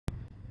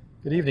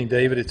Good evening,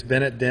 David. It's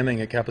Bennett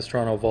Deming at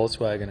Capistrano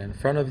Volkswagen. In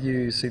front of you,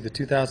 you see the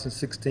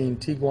 2016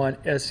 Tiguan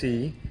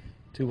SE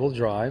two-wheel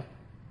drive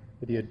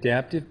with the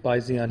adaptive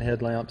bi-xenon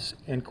headlamps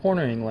and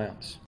cornering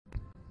lamps.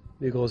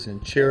 The vehicle is in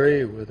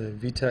cherry with a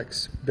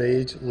VTEX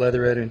beige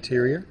leatherette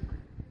interior.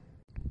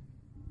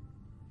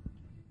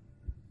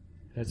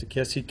 It has a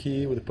Kessie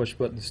key with a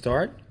push-button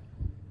start,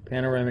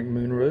 panoramic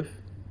moonroof,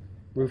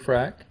 roof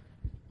rack,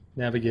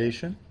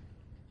 navigation,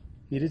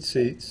 heated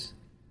seats.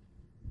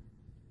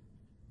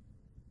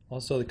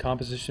 Also the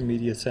composition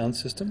media sound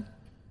system,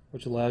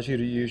 which allows you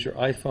to use your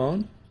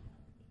iPhone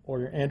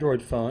or your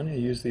Android phone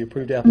and use the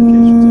approved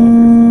applications on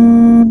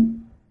your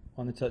phone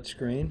on the touch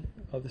screen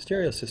of the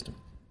stereo system.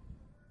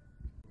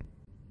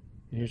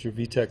 And here's your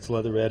VTEX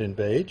leatherette in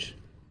beige.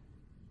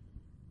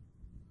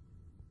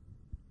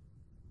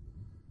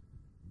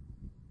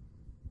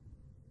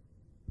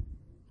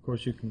 Of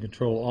course, you can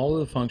control all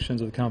of the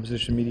functions of the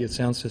composition media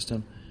sound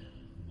system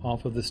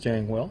off of the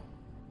steering wheel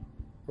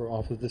or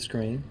off of the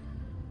screen.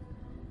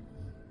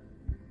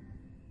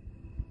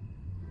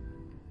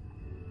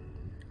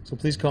 So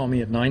please call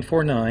me at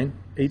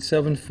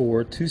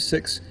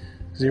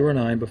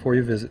 949-874-2609 before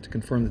you visit to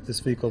confirm that this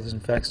vehicle is in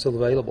fact still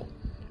available.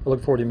 I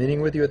look forward to meeting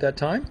with you at that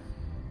time.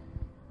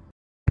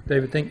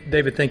 David,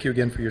 thank you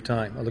again for your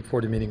time. I look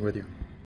forward to meeting with you.